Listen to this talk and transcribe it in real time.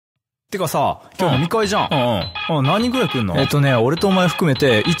てかさ、今日飲み会じゃん。うん。何人ぐらい来んの？俺とお前含め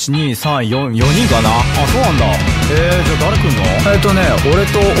て、1、2、3、4、4人かな。あ、そうなんだ。じゃあ誰来んの？俺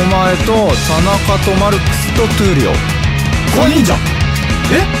とお前と、田中とマルクスとトゥーリオ。5人じゃん。考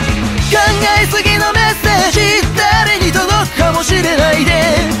えすぎのメッセージ、誰に届くかもしれないで、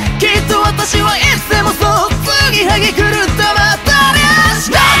きっと私はいつでもそう、継ぎはぎ狂ったまたね。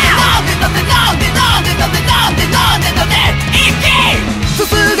す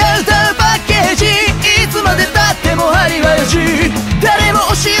すが歌うパッケージ、いつまでたっても針はよし、誰も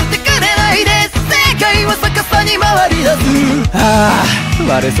教えてくれないで、世界は逆さに回り出す。ああ、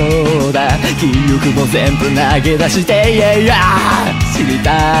割れそうだ。記憶も全部投げ出して、いやいや、知り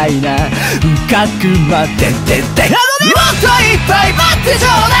たいな。深く待っててて。もっといっぱい待ってちょう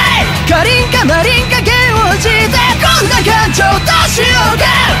だい。カリンかマリンか剣をして、こんな感情どうしようか。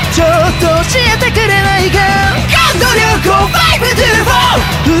ちょっと教えてくれないか。感動力を524、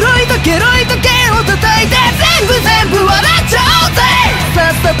フロイとケロイと剣を叩いて、全部笑っちゃおうぜ。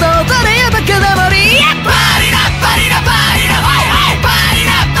さっさと踊れよバカだもり。パリラパリラパリラはいはい、パリ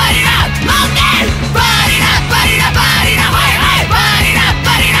ラパリラ飲んで、パリラパリラパリラはいはい、パリラ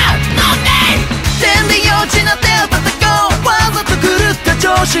パリラ飲んで。天で幼稚な手を叩こう、わざと狂った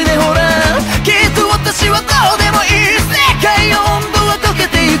調子でほら、きっと私はどうでもいい。世界の温度は溶け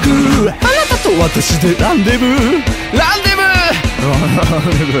ていく。あなたと私でランデブー。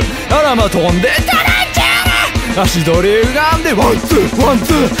あらま飛んでたらんちゃら。足取り歪んでワンツーワン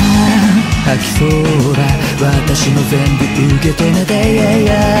ツー。吐きそうだ。私の全部受け止めて、いやい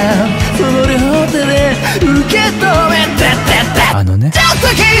や、その両手で受け止めてて。ちょっと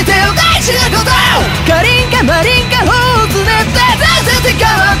聞いてよ大事なこと。カリンかマリンか頬をつねって、全然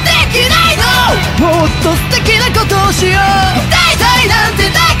我慢できないの。もっと素敵なことをしよう。大体なんて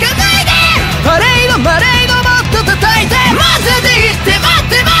泣かないで。パレードマレードもっと叩いて、混ぜていって待っ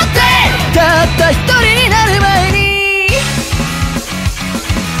て待って、たった一人になる前に。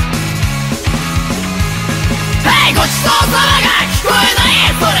はい、ごちそうさまが聞こえな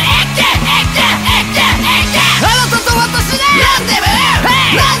い。それエッケエッケエッケエッケ、あなたと私でランデブ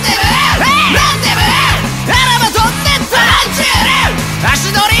ー。